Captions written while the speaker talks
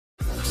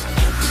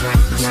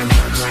I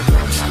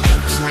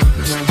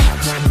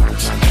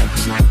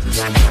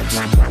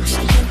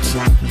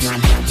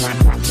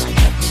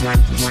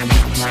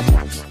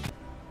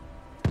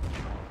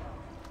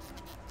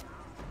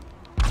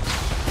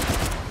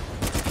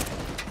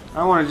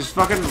want to just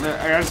fucking...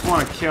 I just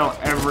want to kill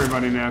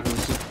everybody now,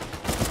 because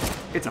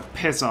it's a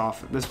piss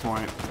off at this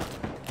point.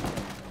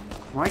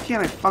 Why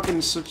can't I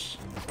fucking switch...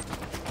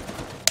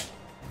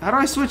 How do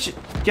I switch...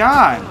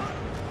 God!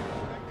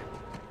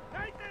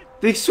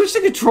 They switched the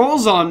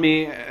controls on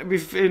me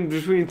in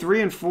between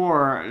 3 and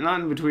 4. Not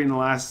in between the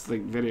last,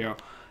 like, video.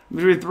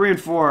 Between 3 and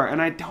 4, and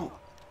I don't...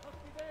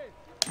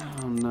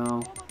 Oh,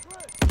 no.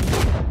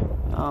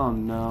 Oh,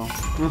 no.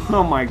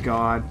 Oh, my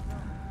God.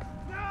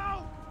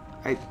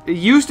 It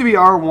used to be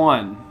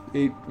R1.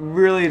 It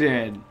really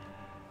did.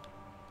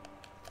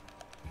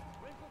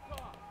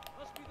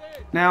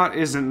 Now it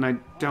isn't, and I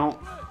don't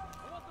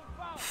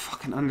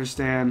fucking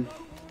understand.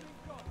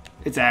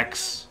 It's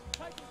X.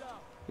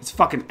 It's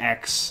fucking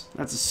X.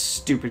 That's a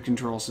stupid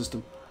control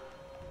system.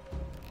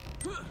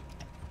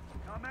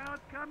 Come out,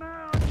 come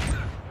out.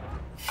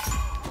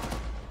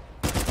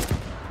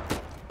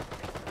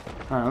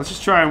 Alright, let's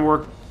just try and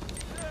work.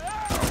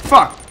 Oh,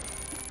 fuck!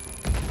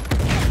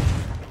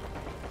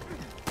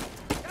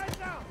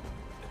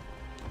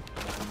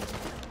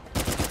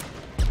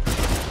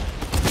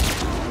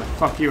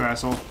 Fuck you,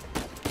 asshole.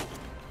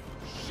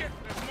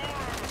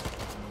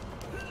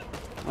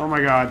 Oh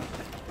my God.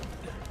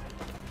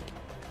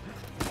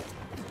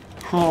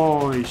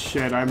 Holy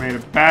shit, I made a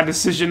bad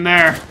decision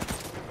there.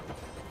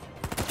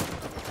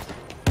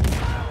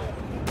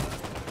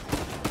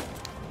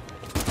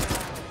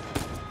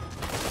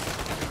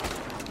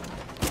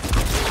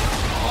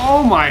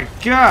 Oh my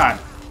God.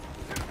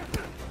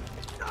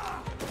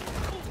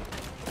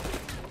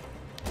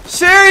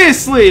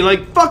 Seriously,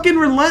 like fucking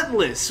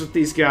relentless with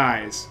these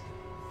guys.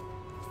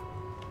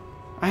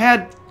 I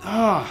had,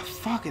 oh,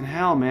 fucking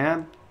hell,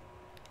 man.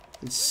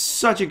 It's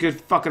such a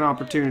good fucking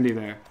opportunity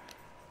there.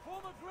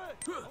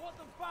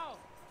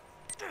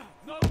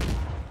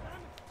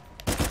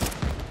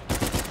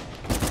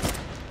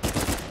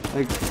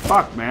 Like,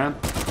 fuck, man.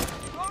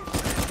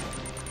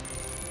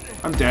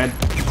 I'm dead.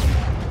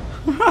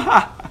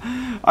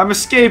 I'm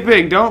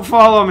escaping. Don't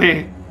follow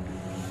me.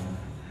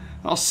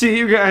 I'll see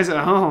you guys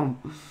at home.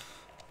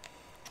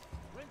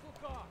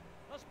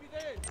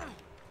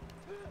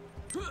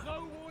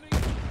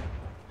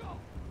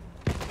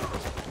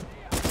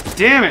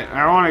 Damn it!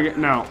 I want to get...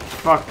 No.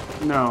 Fuck.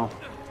 No.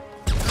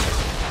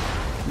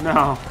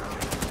 No.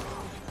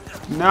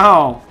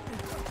 No.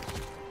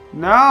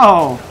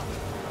 No!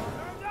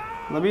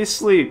 Let me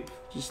sleep.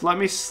 Just let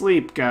me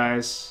sleep,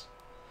 guys.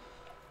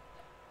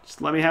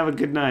 Just let me have a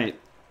good night.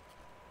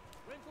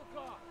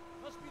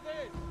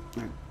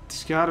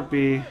 It's gotta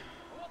be...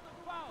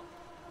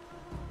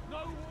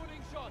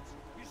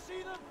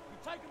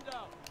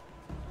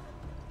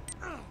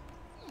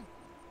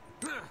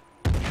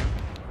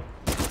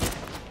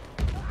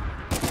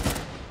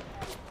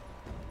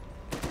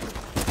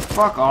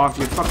 Fuck off,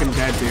 you're fucking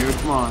dead, dude.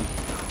 Come on.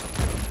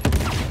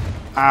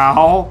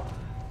 Ow.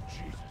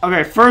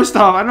 Okay, first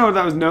off, I don't know if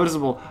that was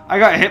noticeable. I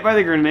got hit by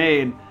the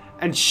grenade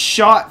and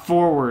shot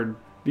forward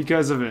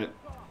because of it.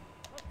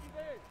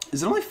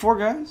 Is it only 4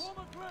 guys?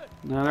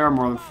 No, there are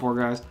more than 4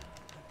 guys.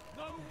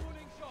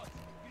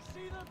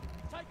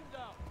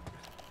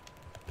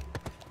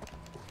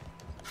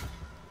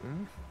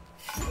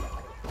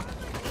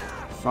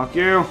 Fuck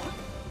you.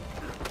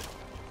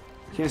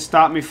 Can't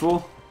stop me,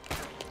 fool.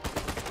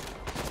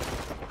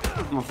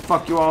 I'm gonna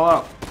fuck you all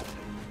up.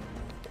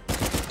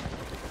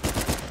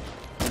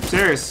 I'm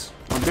serious.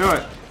 I'll do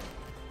it.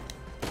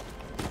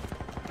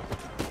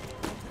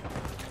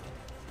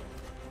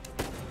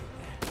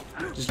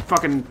 Just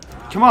fucking...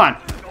 Come on!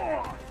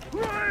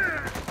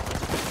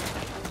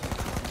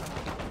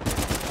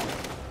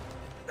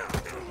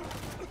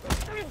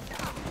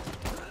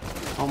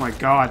 Oh my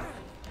God.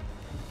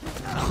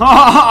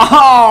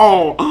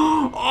 Oh!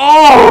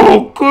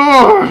 Oh,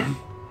 God!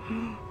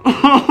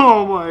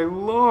 Oh my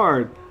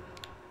Lord!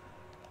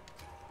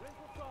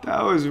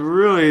 That was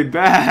really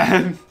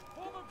bad.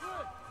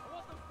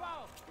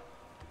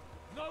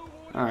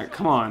 Alright,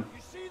 come on.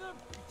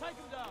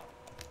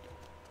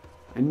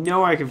 I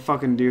know I can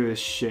fucking do this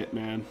shit,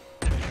 man.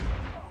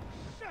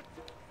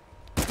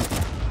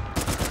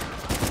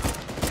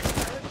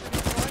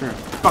 Sure, I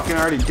fucking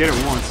already did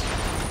it once.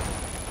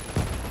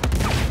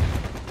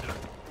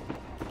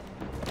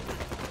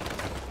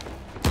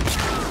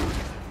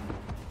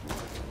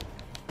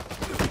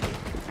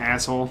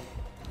 Asshole.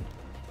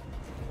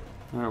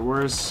 Alright,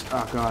 where's...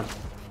 Oh, God.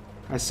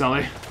 Hi,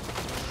 Sully.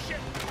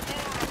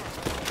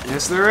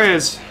 Yes, there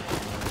is.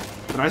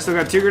 But I still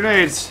got 2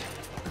 grenades.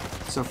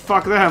 So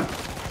fuck them.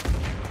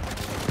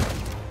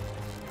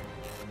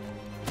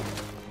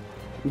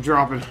 I'm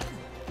dropping.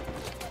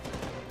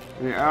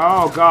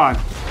 Oh, God.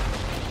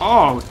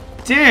 Oh,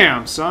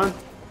 damn, son. I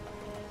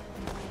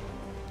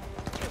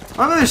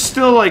thought they're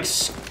still, like,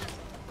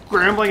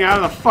 scrambling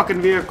out of the fucking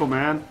vehicle,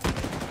 man.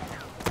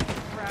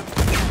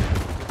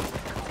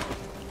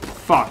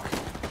 Fuck.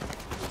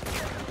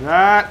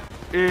 That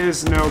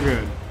is no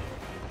good.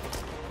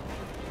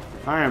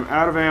 I am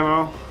out of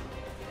ammo.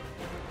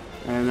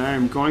 And I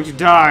am going to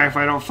die if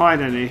I don't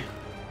find any.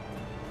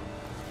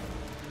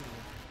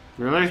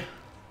 Really?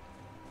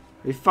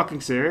 Are you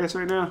fucking serious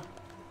right now?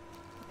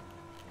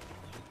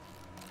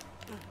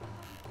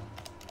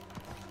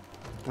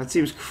 That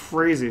seems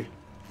crazy.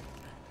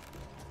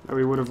 That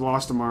we would have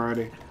lost him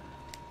already.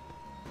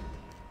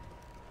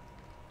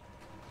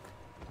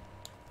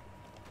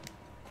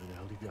 Where the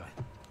hell did he go?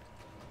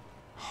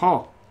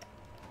 Oh.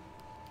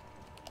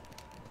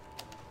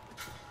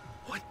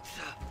 What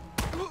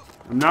the?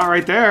 I'm not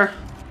right there.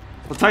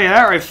 I'll tell you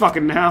that right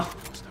fucking now.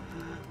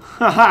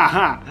 Ha ha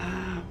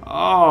ha.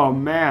 Oh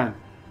man.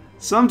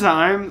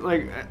 Sometime,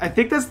 like, I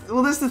think that's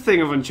the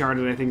thing of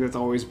Uncharted. I think that's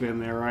always been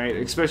there, right?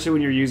 Especially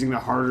when you're using the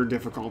harder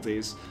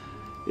difficulties.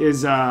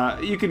 Is,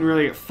 you can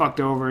really get fucked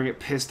over and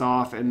get pissed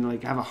off and,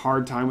 like, have a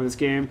hard time with this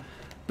game.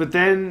 But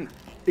then,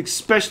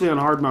 especially on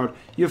hard mode,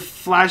 you have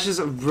flashes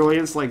of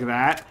brilliance like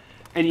that,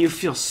 and you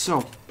feel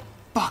so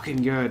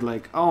fucking good.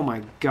 Like, oh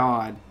my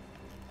god.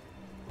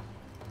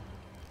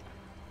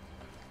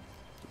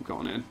 I'm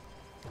going in.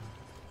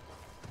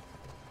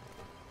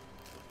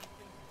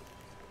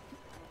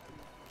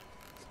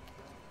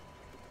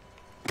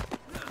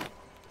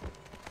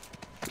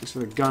 Thanks for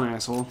the gun,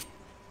 asshole.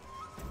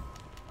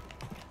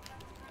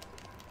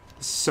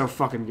 This is so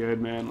fucking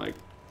good, man. Like,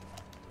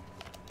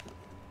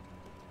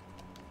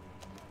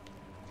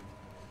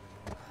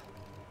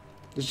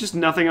 there's just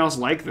nothing else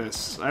like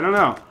this. I don't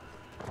know.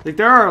 Like,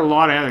 there are a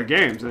lot of other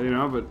games, you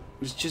know, but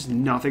there's just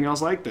nothing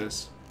else like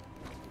this.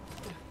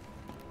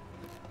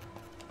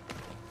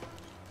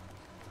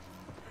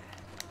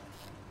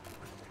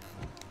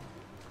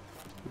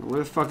 Where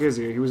the fuck is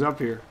he? He was up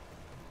here.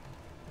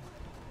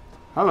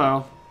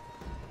 Hello.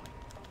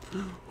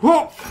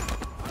 Whoa!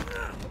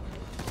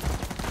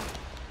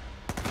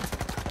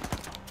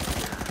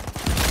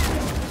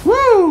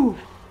 Woo!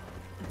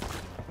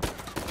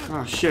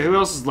 Oh shit, who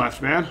else is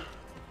left, man?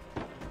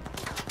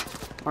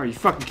 Are you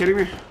fucking kidding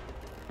me?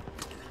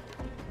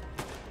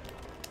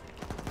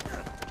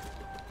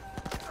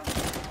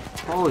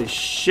 Holy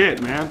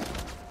shit, man.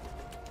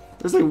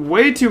 There's like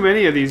way too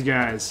many of these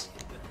guys.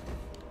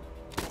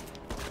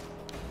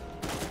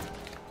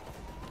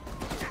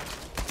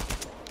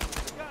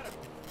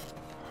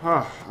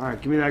 Oh,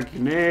 alright, give me that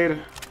grenade.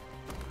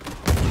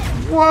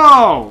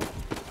 Whoa!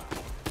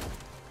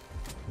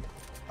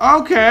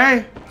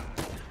 Okay.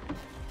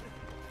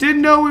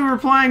 Didn't know we were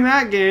playing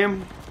that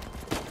game.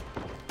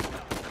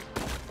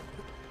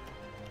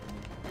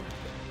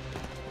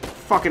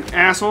 Fucking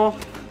asshole.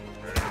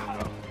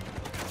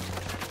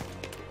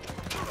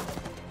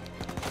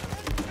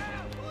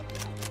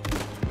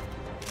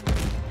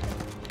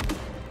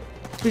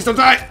 Please don't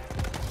die!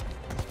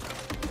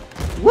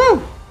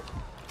 Woo!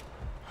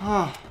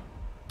 Oh.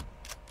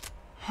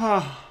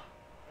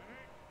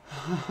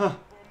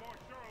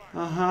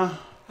 Uh-huh.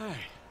 Hey.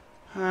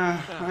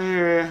 I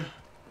hear ya.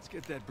 Let's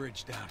get that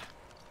bridge down.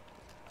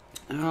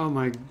 Oh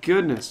my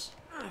goodness.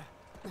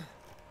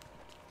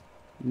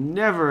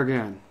 Never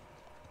again.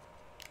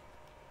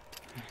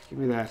 Give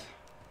me that.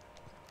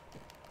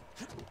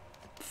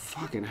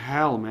 Fucking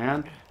hell,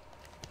 man.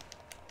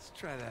 Let's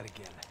try that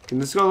again. Can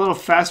this go a little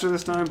faster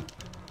this time?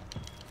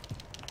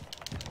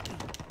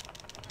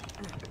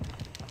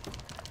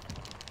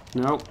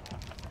 Nope.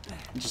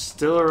 Just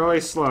still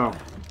really slow.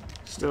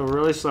 Still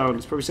really slow.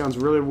 This probably sounds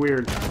really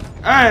weird.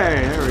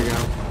 Hey, there we go.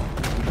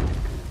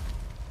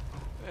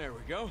 There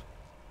we go.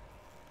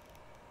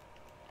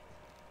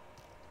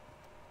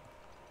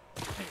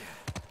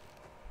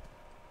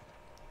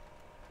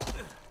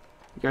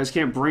 You guys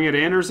can't bring it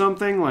in or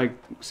something? Like,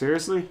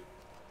 seriously?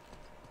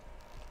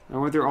 I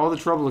went through all the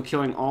trouble of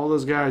killing all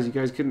those guys. You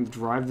guys couldn't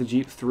drive the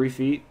Jeep 3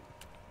 feet?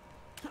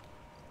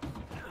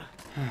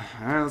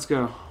 Alright, let's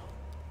go.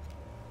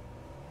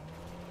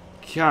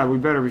 God, we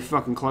better be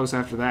fucking close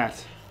after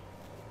that.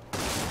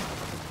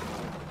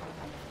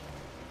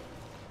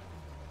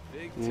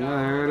 Yeah,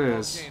 there it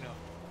is.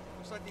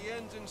 Looks like the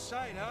end's in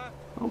sight, huh?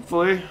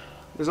 Hopefully.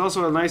 There's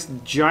also a nice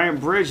giant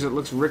bridge that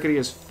looks rickety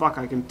as fuck.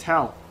 I can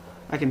tell.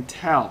 I can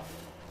tell.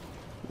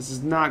 This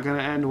is not going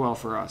to end well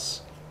for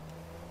us.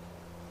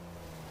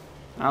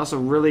 I also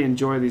really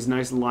enjoy these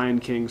nice Lion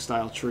King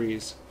style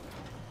trees.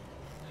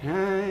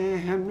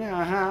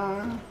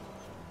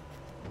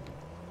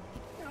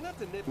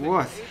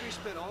 What? Avery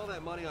spent all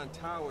that money on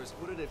towers.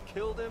 Would it have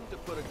killed him to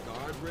put a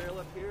guardrail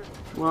up here?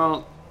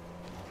 Well,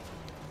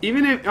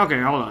 even if...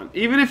 Okay, hold on.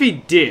 Even if he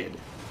did,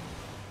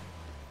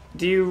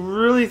 do you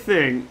really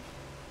think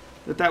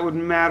that that would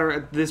matter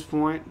at this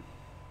point?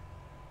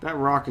 That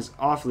rock is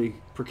awfully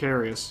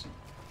precarious.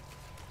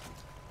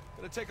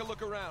 Gonna take a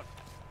look around.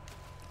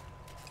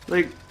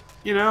 Like,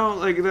 you know,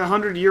 like the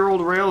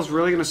 100-year-old rail is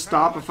really gonna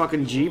stop a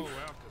fucking Jeep?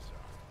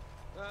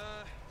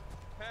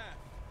 Pat.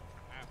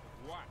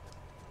 What?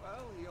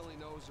 Well, he only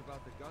knows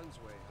about the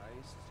Gunsway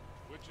heist.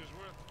 Which is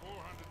worth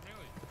 400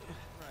 million.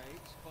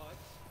 Right, but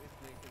if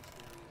Nathan's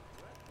theory is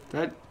correct,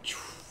 That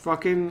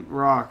fucking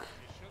rock.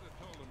 You should have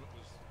told him it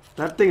was...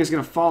 That thing is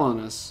gonna fall on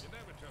us. You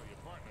never tell your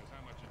partner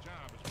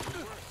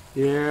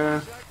Yeah.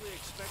 Exactly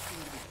expecting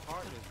to be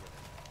partners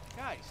with.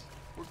 Guys,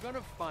 we're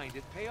gonna find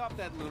it, pay off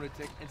that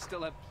lunatic, and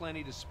still have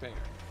plenty to spare.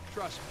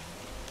 Trust me.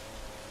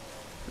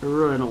 I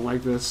really don't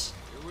like this.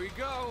 Here we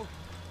go.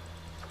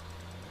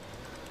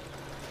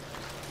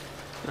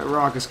 That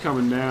rock is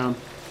coming down.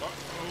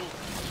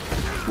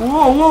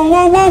 Whoa, whoa,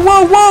 whoa, whoa,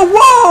 whoa, whoa,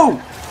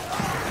 whoa!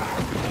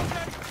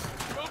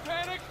 Don't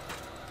panic!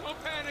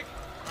 Don't panic!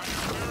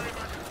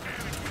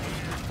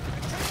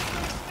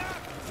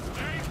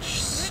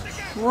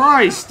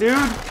 Christ, dude!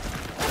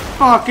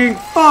 Fucking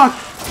fuck!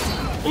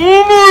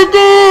 Oh my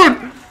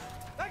god!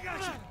 I got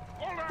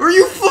you! Are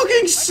you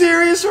fucking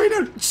serious right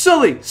now?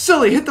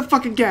 Sully, hit the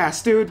fucking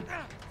gas, dude.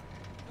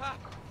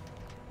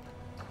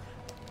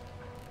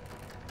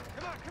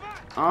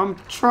 I'm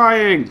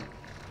trying.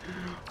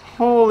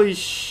 Holy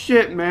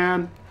shit,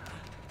 man.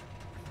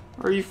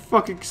 Are you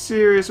fucking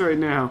serious right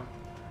now?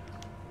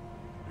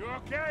 You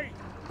okay?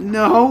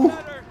 No.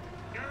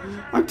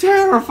 I'm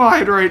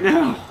terrified right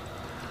now.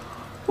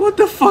 What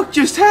the fuck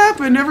just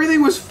happened?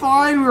 Everything was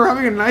fine. We were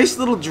having a nice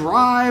little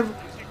drive.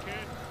 Easy, kid.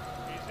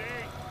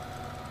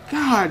 Easy.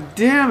 God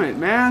damn it,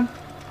 man.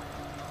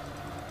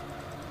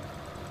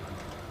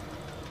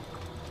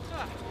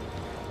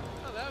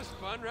 Oh, that was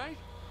fun, right?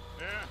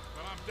 Yeah,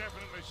 well, I'm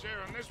definitely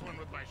sharing this one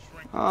with my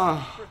shrink.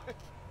 Oh,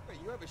 Wait,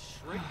 you have a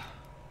shrink?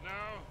 No,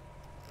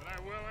 but I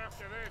will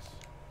after this.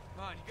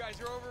 Come on, you guys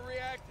are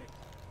overreacting.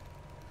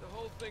 The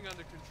whole thing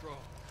under control.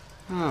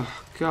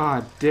 oh,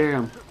 god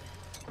damn.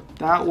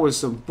 That was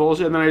some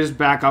bullshit. And then I just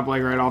back up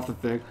like right off the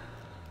thing.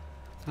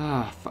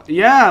 Ah,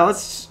 yeah,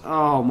 let's.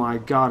 Oh my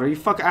god, are you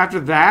fuck after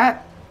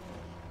that?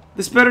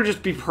 This better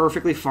just be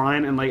perfectly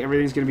fine and like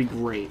everything's gonna be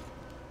great.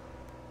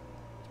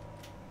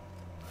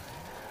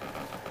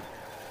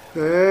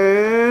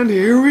 And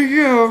here we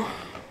go.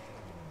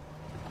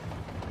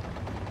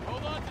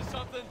 Hold on to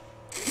something.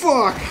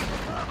 Fuck.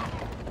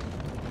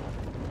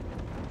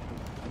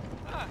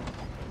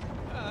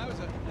 That was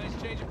a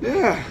nice change of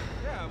Yeah.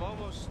 Yeah, I'm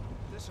almost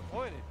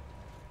disappointed.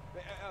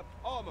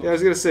 Almost. Yeah, I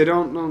was gonna say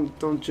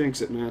don't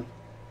jinx it, man.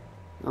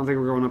 I don't think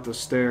we're going up those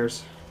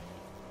stairs.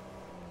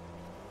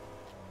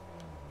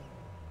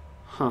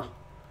 Huh.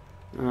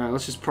 Alright,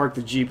 let's just park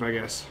the Jeep, I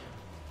guess.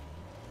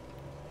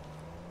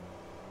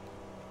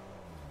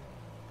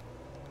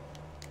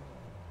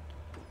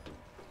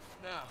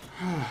 Now,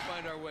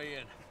 find our way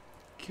in.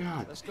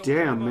 God Let's go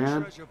damn, find our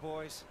man. treasure,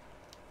 boys.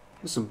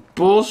 That's some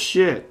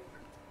bullshit.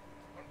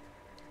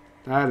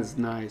 That is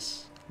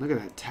nice. Look at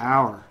that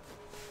tower.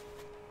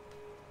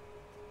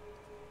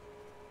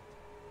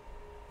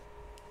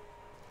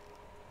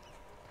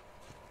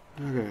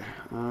 Okay,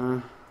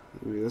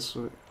 maybe this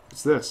way.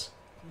 What's this?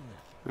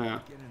 Yeah,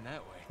 Get in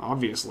that way.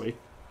 obviously.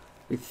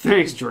 Like,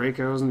 thanks, Drake.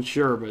 I wasn't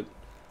sure, but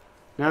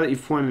now that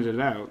you've pointed it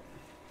out,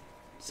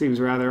 it seems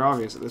rather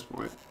obvious at this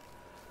point.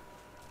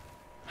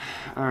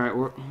 Alright,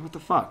 what the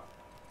fuck?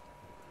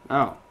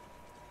 Oh.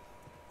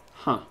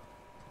 Huh.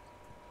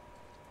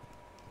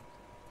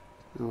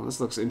 Well, this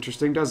looks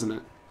interesting, doesn't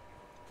it?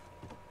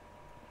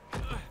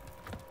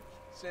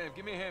 Sam,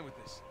 give me a hand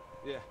with this.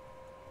 Yeah.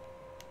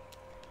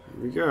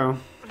 Here we go.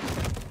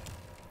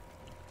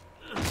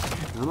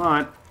 Come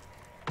on.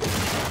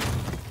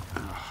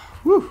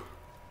 Whew.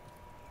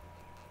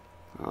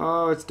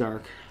 Oh, it's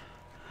dark.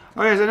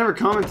 Oh yes, I never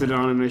commented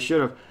on it, and I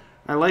should have.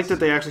 I like that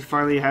they actually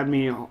finally had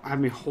me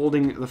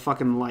holding the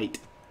fucking light,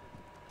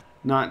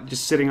 not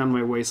just sitting on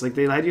my waist. Like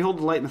they had you hold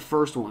the light in the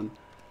first one,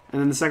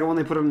 and then the second one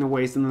they put it on the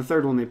waist, and the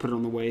third one they put it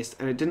on the waist,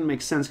 and it didn't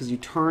make sense because you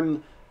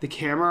turn the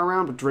camera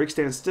around, but Drake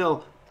stands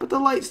still, but the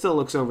light still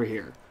looks over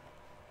here.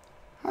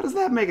 How does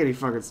that make any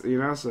fucking sense, you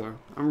know? So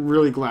I'm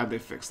really glad they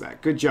fixed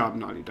that. Good job,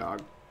 Naughty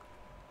Dog.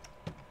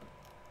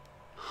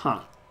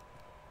 Huh.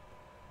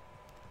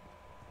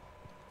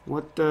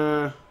 What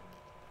the...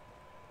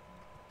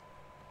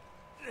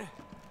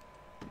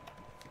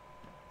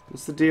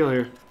 What's the deal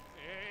here?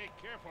 Hey,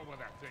 careful with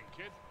that thing,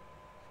 kid.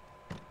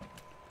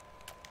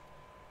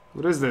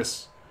 What is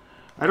this?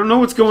 I don't know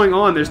what's going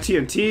on. There's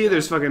TNT,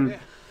 there's fucking...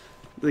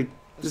 Like,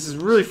 this is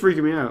really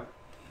freaking me out.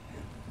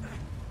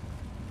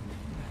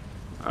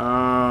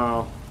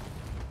 Oh.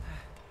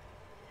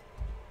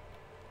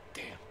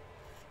 Damn.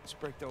 It's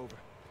braked over.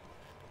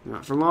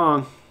 Not for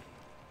long.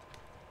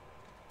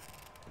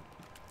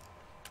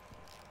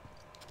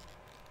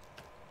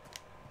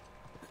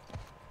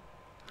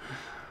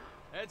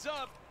 Heads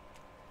up.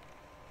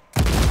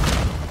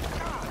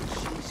 God,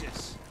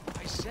 Jesus.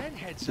 I said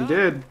heads He up.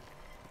 did.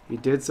 He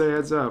did say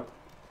heads up.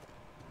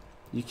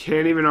 You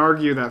can't even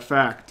argue that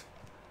fact.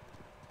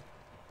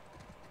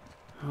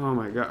 Oh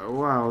my god.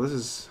 Wow, this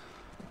is...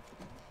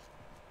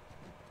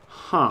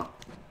 Huh.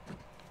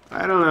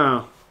 I don't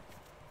know.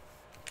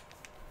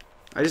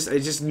 I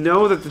just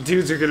know that the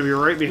dudes are gonna be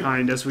right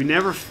behind us. We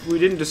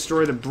didn't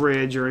destroy the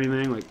bridge or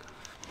anything. Like,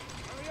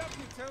 Hurry up,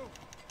 you two.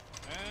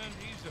 And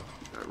he's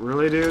up.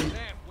 really, dude? Sam,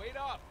 wait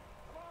up.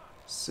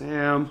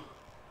 Sam.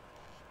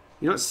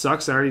 You know what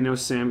sucks? I already know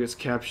Sam gets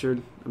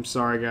captured. I'm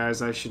sorry,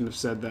 guys. I shouldn't have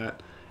said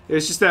that. It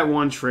was just that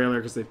one trailer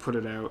because they put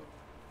it out.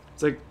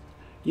 It's like,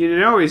 you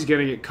know he's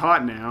gonna get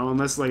caught now,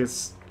 unless like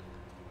it's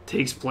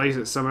takes place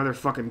at some other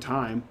fucking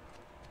time.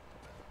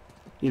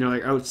 You know,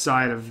 like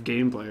outside of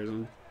gameplay or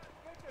something.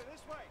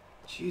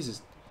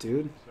 Jesus,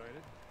 dude.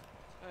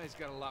 He's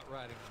got a lot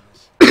riding on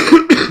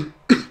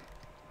this.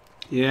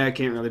 Yeah, I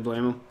can't really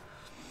blame him.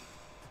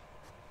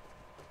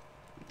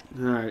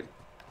 Alright.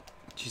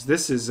 Jeez,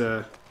 this is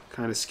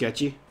kind of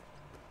sketchy.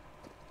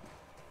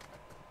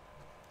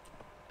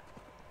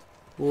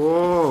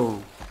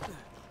 Whoa.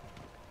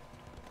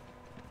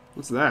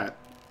 What's that?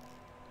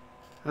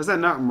 How's that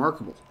not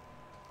remarkable?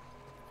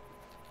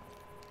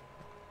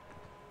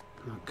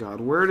 Oh god,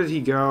 where did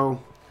he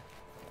go?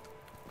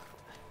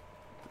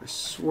 I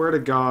swear to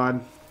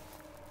God.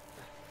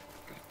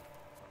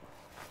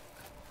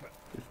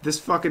 If this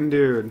fucking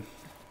dude.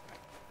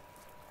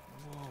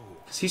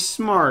 Cause he's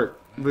smart,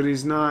 but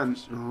he's not.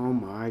 Oh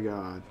my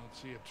god. Don't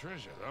see a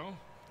treasure though.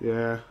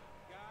 Yeah.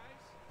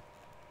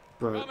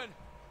 But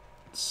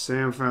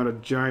Sam found a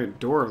giant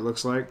door, it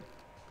looks like.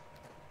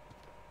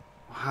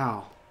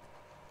 Wow.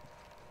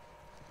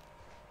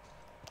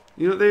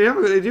 You know,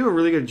 they do a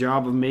really good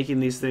job of making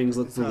these things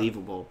look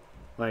believable.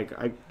 Like,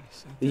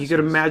 you could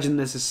imagine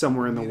this is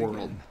somewhere in the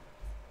world.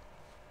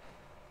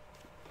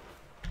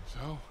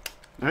 So?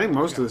 I think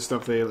most of the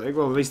stuff they, like,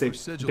 well, at least they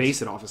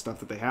base it off of stuff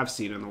that they have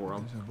seen in the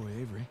world. There's our boy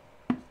Avery.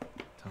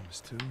 Thomas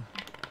too.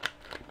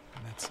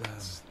 And that's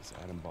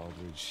Adam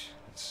Baldridge,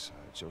 it's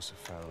Joseph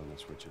Farrell, and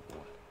it's Richard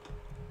Moore.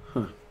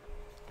 Huh.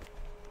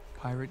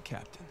 pirate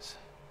captains.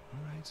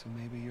 Alright, so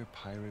maybe your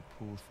pirate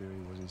pool theory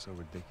wasn't so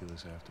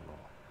ridiculous after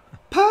all.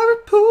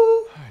 Pirate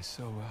pool! Alright,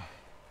 so,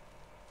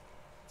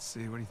 let's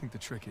see, what do you think the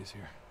trick is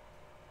here?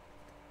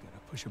 Gotta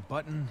push a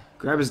button.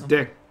 Grab his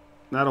dick.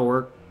 That'll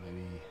work.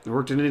 Maybe It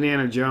worked in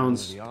Indiana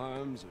Jones. the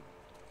arms.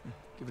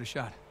 Give it a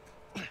shot.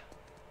 Boys,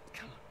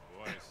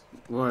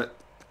 What?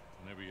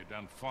 whenever you're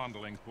done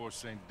fondling poor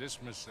St.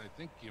 Dismas, I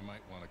think you might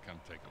want to come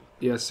take a look.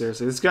 Yes,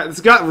 seriously. It's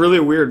got really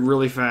weird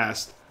really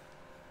fast.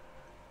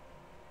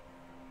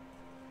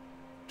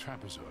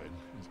 Trapezoid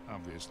is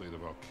obviously the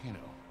volcano.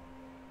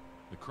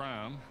 The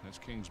crown, that's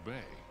King's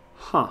Bay.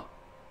 Huh.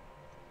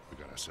 We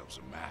got ourselves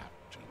a map,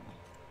 gentlemen.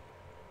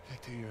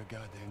 Victor, you're a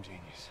goddamn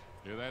genius.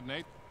 Hear that,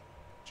 Nate?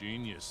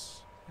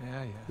 Genius.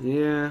 Yeah.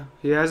 Yeah,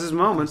 he has his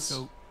moments.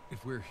 So,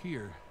 if we're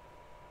here,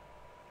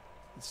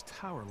 this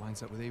tower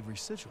lines up with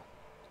Avery's sigil.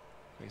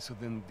 Okay, so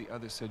then the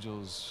other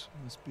sigils.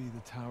 Must be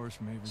the towers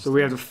from Avery's. So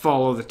we have to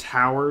follow the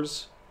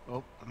towers.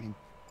 Well, I mean,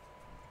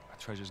 our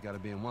treasure's got to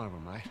be in one of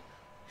them, right?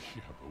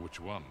 Yeah, but which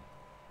one?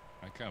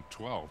 I count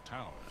 12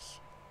 towers.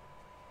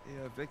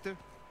 Yeah, Victor?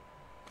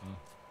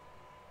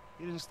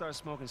 You didn't start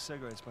smoking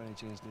cigarettes by any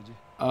chance, did you?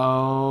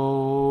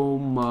 Oh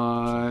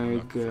my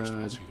Look, first god.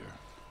 one's here.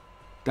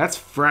 That's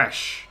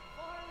fresh.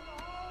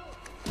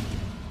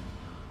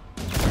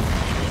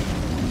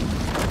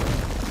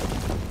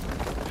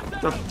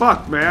 The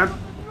fuck, man?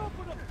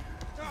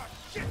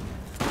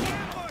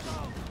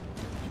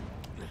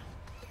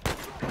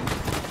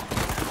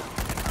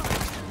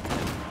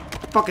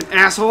 Fucking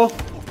asshole.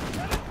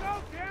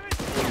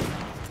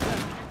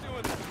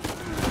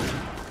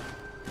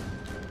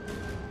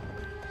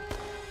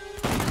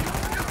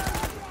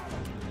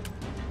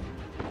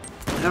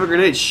 Have a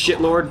grenade,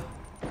 shitlord.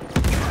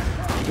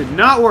 Did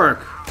not work.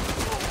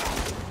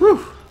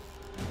 Whew.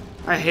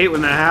 I hate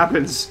when that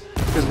happens.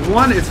 Because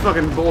one, it's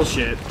fucking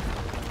bullshit.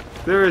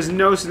 There is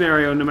no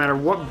scenario, no matter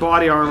what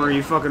body armor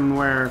you fucking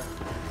wear,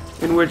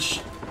 in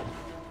which...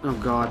 Oh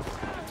god.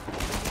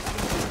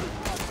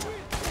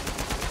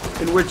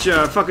 In which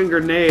a fucking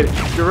grenade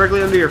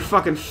directly under your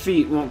fucking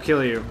feet won't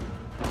kill you.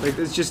 Like,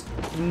 it's just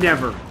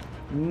never.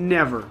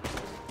 Never.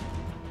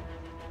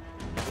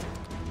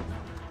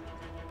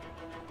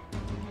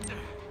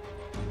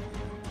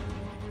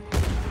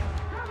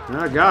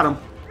 I got him.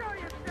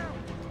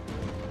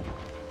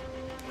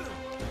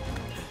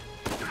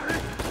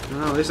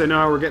 Well, at least I know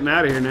how we're getting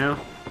out of here now.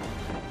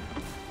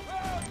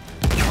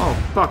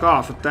 Oh, fuck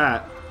off with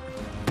that.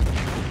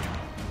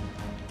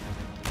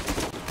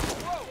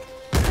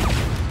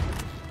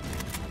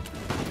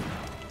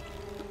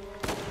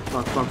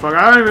 Fuck.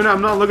 I don't even know.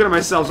 I'm not looking at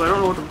myself, so I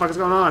don't know what the fuck is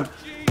going on.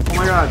 Oh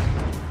my god.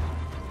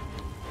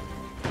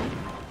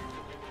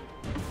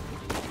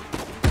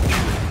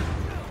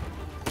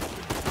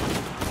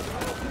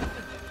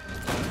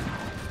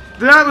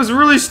 That was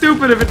really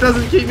stupid if it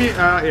doesn't keep me...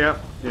 Yep.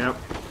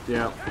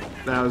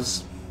 That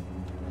was...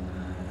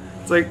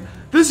 It's like,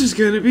 this is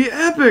gonna be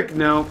epic!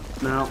 No,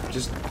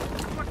 just...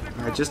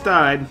 I just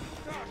died.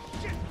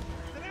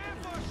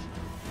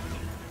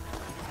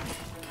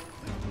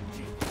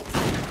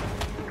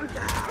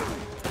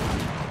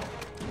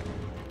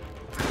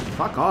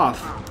 Fuck off.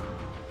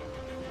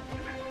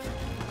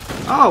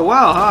 Oh,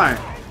 wow, hi.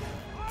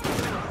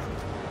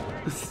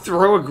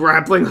 Throw a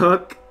grappling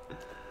hook.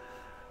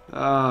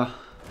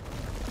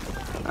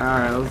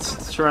 Alright,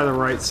 let's try the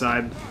right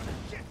side.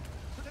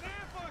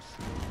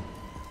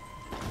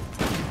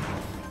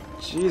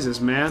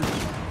 Jesus, man.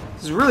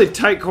 This is really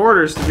tight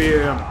quarters to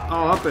be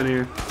all up in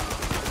here.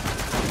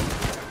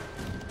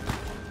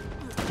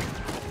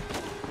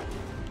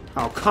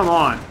 Oh, come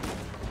on.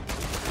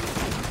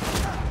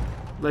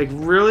 Like,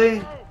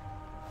 really?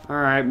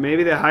 Alright,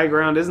 maybe the high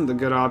ground isn't the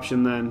good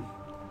option then.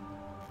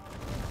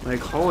 Like,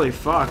 holy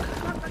fuck.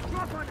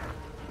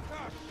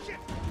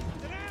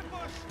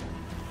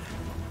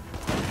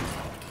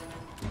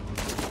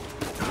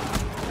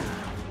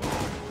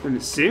 And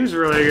it seems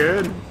really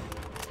good.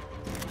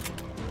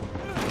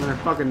 I'm gonna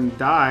fucking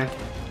die.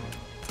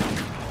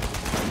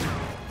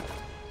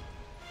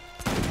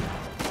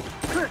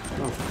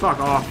 Oh, fuck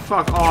off.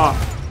 Fuck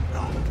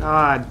off.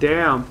 God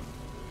damn.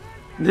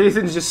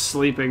 Nathan's just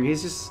sleeping.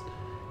 He's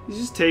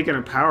just taking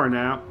a power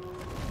nap.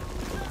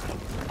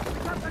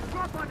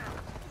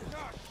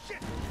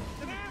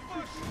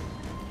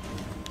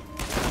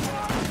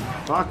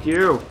 Fuck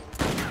you.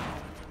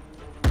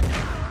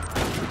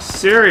 Like,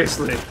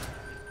 seriously.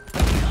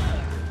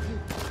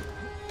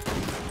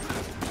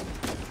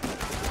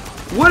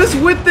 What is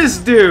with this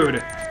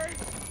dude?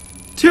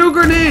 2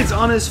 grenades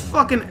on his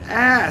fucking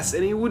ass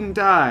and he wouldn't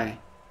die.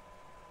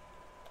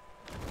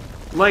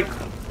 Like,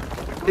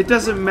 it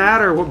doesn't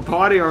matter what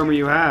body armor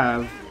you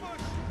have.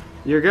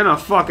 You're gonna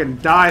fucking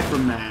die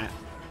from that.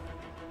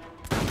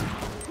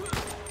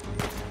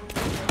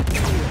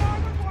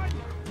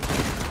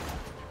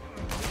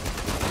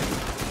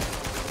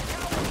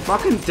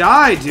 Fucking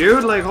die,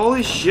 dude. Like,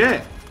 holy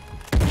shit.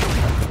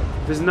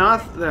 There's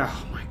not...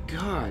 Oh my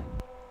god.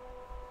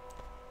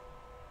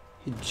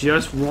 He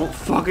just won't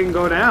fucking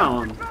go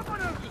down.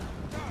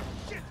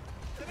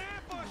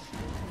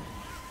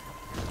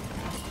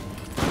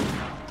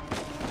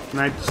 Can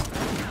I just...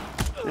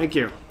 Thank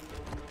you.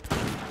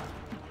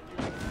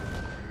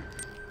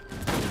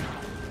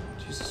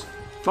 Jesus.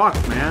 Fuck,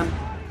 man.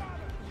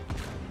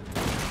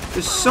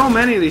 There's so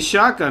many of these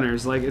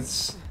shotgunners. Like,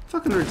 it's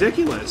fucking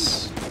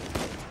ridiculous.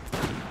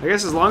 I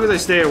guess as long as I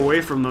stay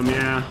away from them,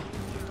 yeah.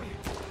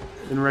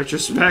 In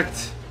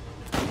retrospect.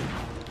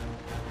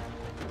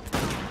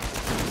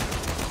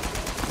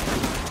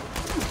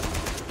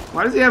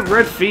 Why does he have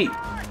red feet?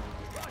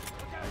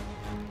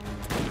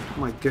 Oh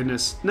my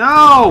goodness.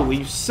 No!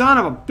 You son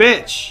of a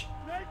bitch!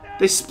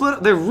 They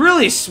split. They're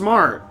really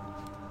smart.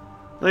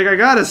 Like, I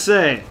gotta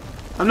say.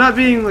 I'm not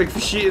being like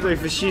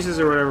facetious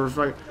or whatever.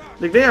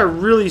 Like, they are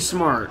really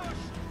smart.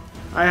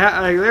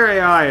 Their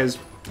AI is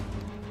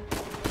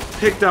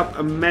picked up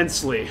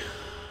immensely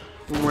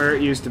from where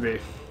it used to be.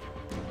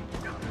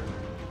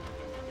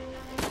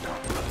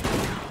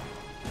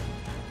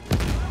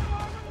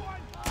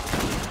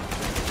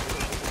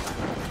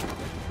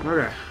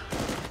 Okay.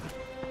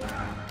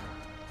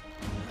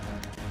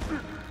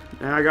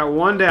 Now I got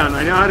one down.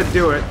 I know how to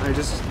do it. I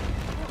just...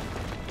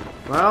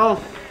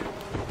 Well...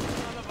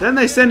 Then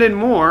they send in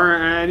more,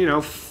 and, you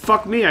know,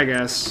 fuck me, I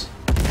guess.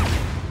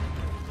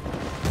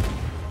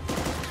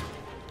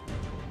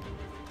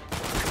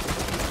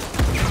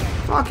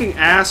 Fucking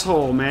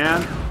asshole,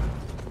 man.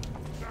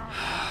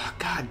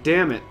 God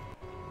damn it.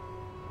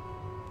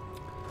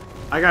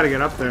 I gotta get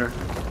up there.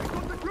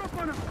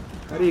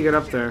 How do you get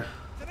up there?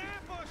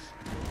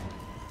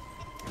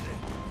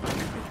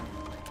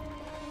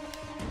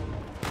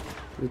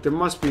 Like, there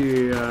must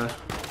be,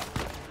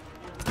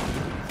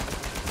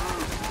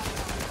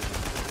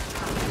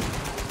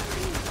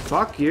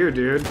 Fuck you,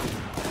 dude.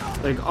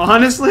 Like,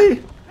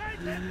 honestly?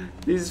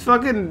 These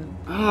fucking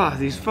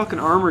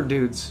armored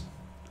dudes.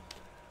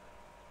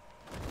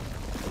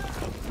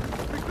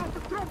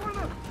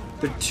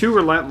 They're too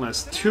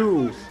relentless.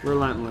 Too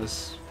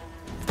relentless.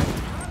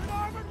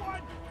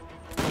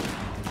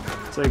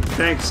 It's like,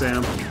 thanks,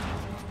 Sam.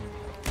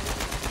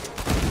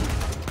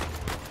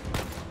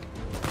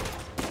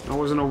 I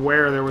wasn't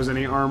aware there was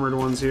any armored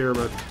ones here,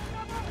 but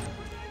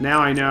now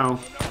I know.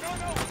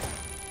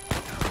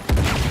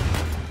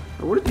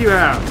 What did you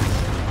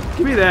have?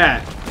 Give me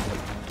that.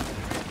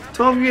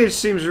 12 gauge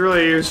seems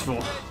really useful.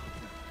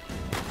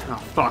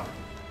 Oh, fuck.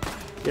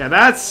 Yeah,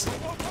 that's...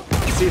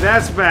 See,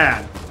 that's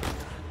bad.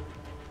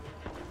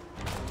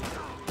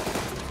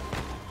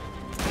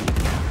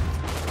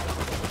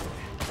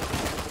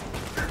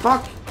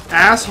 Fuck,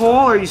 asshole,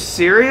 are you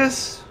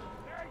serious?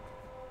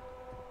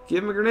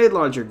 Give him a grenade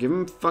launcher. Give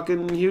him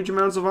fucking huge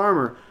amounts of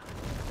armor.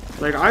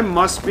 Like, I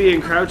must be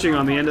encroaching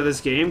on the end of this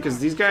game, because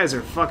these guys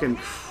are fucking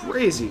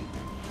crazy.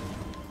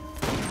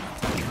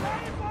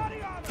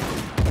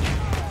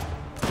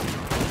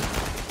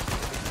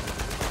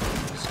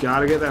 Just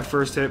gotta get that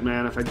first hit,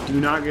 man. If I do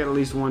not get at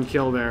least one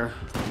kill there,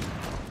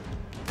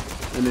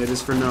 then it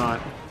is for naught.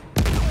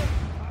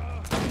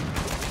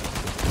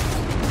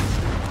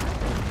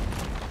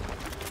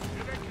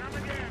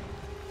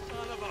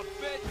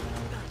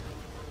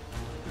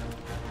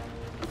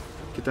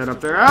 Get that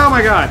up there. Oh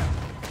my god!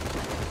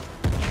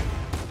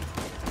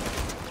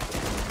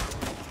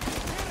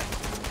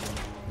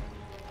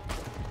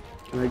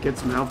 Can I get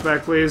some health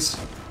back, please?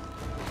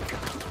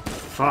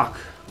 Fuck.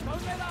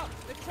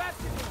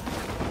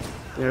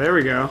 Yeah, there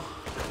we go.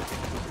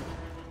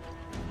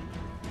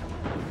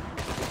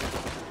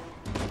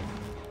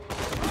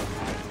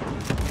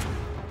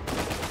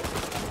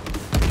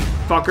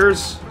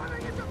 Fuckers.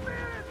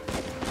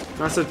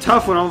 Not so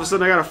tough when all of a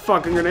sudden I got a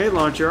fucking grenade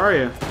launcher, are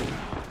you?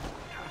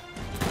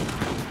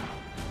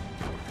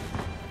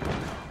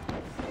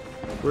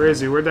 Where is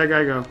he? Where'd that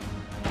guy go?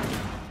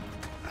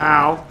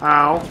 Ow.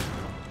 Ow.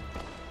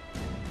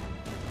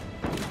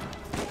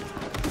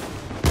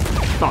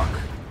 Fuck.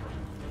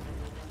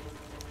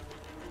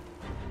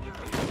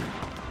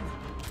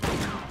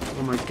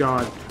 Oh my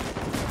god.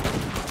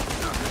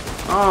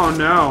 Oh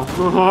no.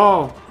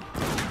 Oh.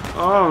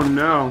 Oh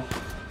no.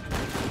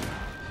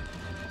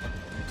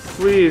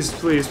 Please,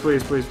 please,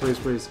 please, please, please,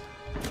 please.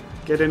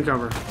 Get in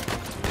cover.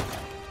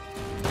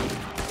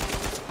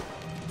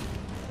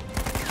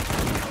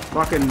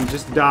 Fucking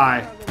just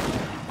die.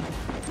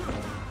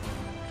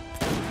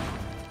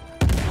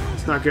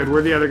 It's not good.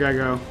 Where'd the other guy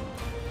go?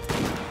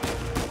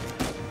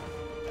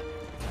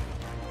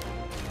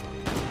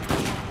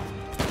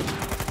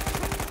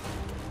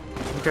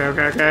 Okay,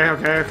 okay, okay,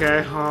 okay,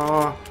 okay.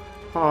 Oh,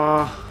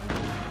 oh.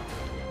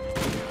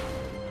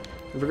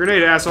 Have a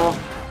grenade, asshole.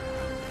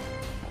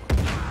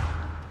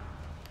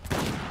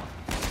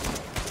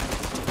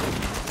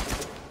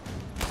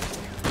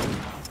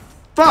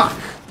 Fuck!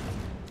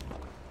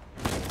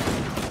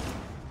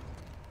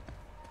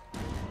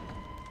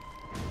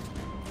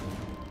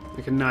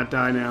 I cannot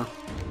die now.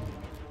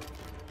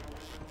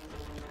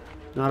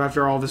 Not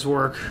after all this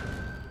work.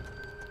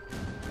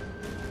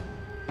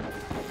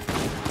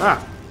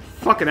 Ah!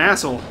 Fucking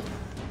asshole.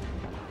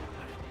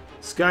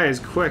 This guy is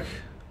quick.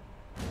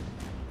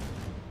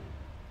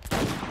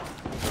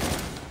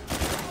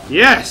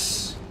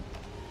 Yes!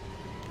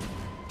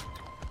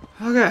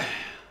 Okay.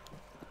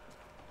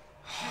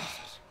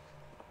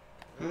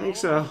 I think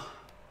so. Yeah,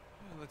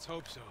 let's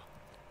hope so.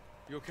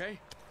 You okay?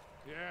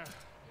 Yeah, fine.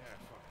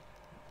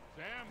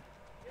 Sam?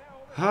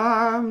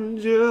 I'm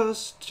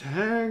just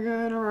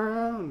hanging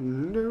around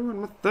and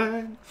doing my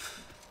thing.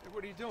 Hey,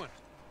 what are you doing?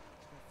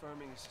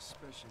 Confirming a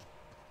suspicion.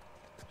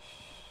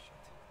 Shit.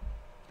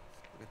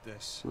 Look at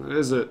this. What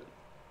is it?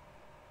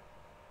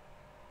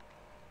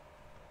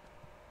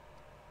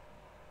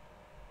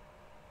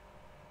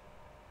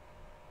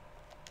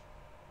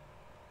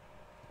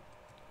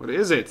 What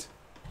is it?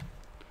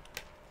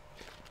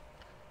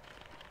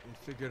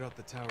 They figured out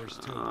the towers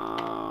too.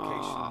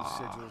 Location,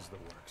 sigils, the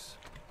works.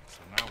 So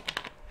now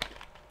what?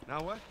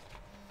 Now what?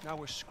 Now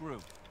we're screwed.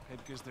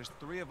 Okay, because there's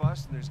 3 of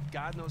us and there's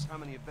God knows how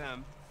many of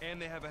them, and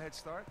they have a head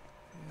start.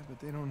 Yeah, but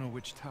they don't know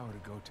which tower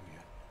to go to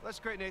yet. That's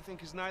great, Nathan,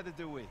 because neither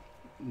do we.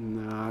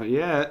 Not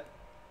yet.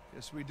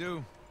 Yes, we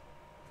do.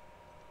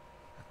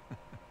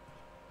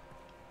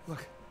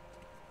 Look,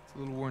 it's a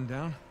little worn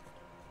down.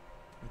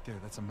 Right there,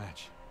 that's a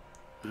match.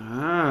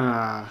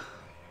 Ah.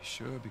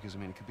 Sure, because I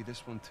mean, it could be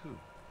this one too.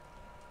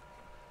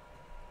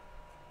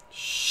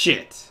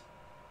 Shit.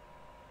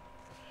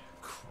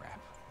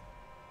 Crap.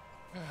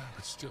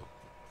 But still,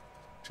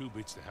 2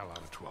 beats the hell out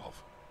of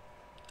 12.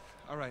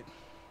 All right.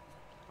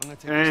 I'm gonna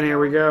take And this here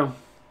tower. we go.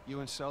 You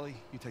and Sully,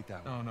 you take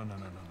that one. No.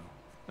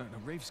 No,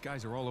 Rafe's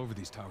guys are all over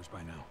these towers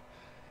by now.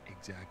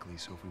 Exactly.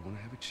 So if we want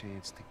to have a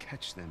chance to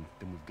catch them,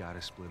 then we've got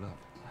to split up.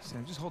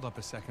 Sam, just hold up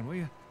a second, will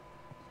you?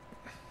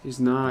 He's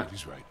not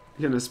He's right.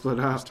 gonna split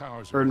up. These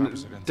towers are Or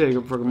opposite ends take a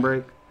of the fucking bank.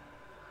 break.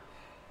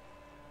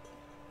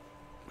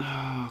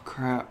 Oh,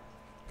 crap.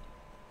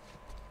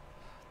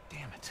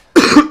 Damn it.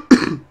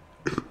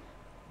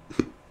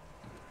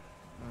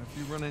 If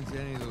you run into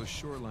any of those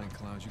shoreline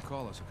clowns, you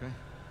call us, okay?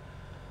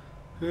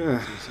 Yeah.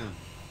 See you soon.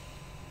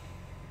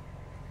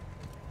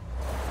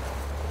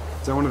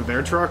 Is that one of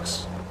their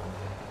trucks?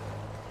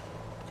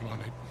 Come on,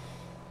 Nate.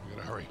 We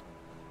gotta hurry.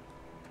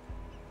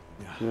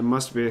 Yeah, it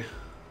must be.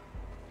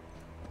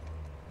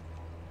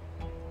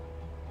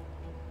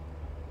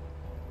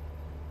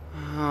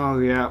 Oh,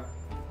 yeah.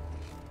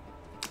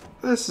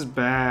 This is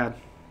bad.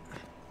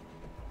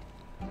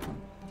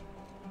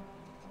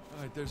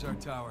 Alright, there's our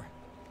tower.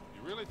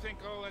 You really think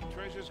all that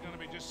treasure's gonna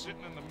be just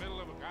sitting in the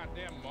middle of a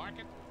goddamn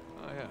market?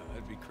 Oh yeah,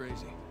 that'd be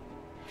crazy.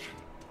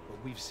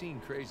 But we've seen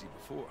crazy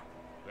before.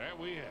 That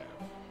we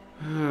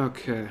have.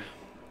 Okay.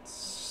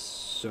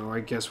 So I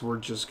guess we're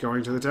just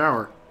going to the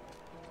tower.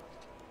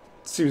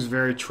 Seems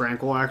very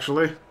tranquil,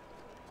 actually.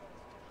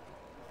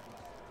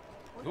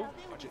 Oh,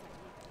 watch it.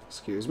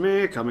 Excuse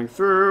me, coming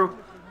through.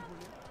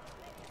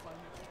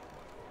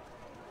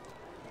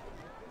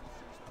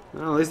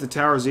 Well, at least the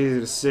tower's easy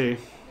to see.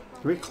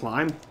 Can we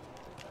climb?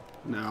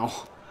 No.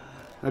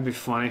 That'd be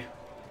funny.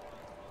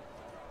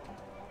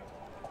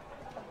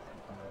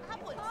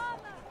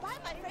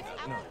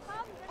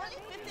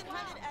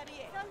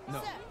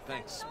 No,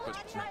 thanks. But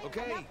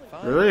okay,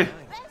 fine. Really? fine.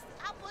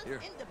 Here.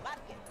 In the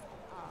market.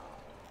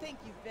 Thank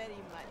you very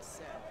much,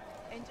 sir.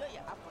 Enjoy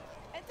your apple.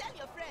 And tell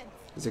your friends.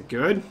 Is it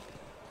good?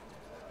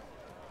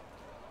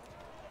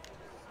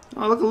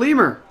 Oh, look, a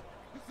lemur.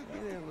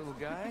 Hey there, little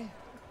guy.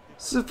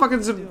 This is a fucking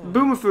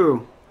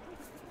Boomafoo.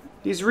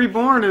 He's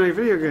reborn in a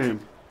video game.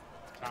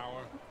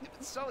 Tower.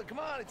 Sully, come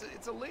on,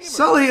 it's a lemur.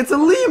 Sully, it's a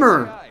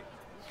lemur! Guy.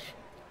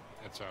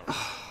 That's our.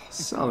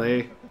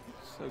 Sully.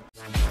 So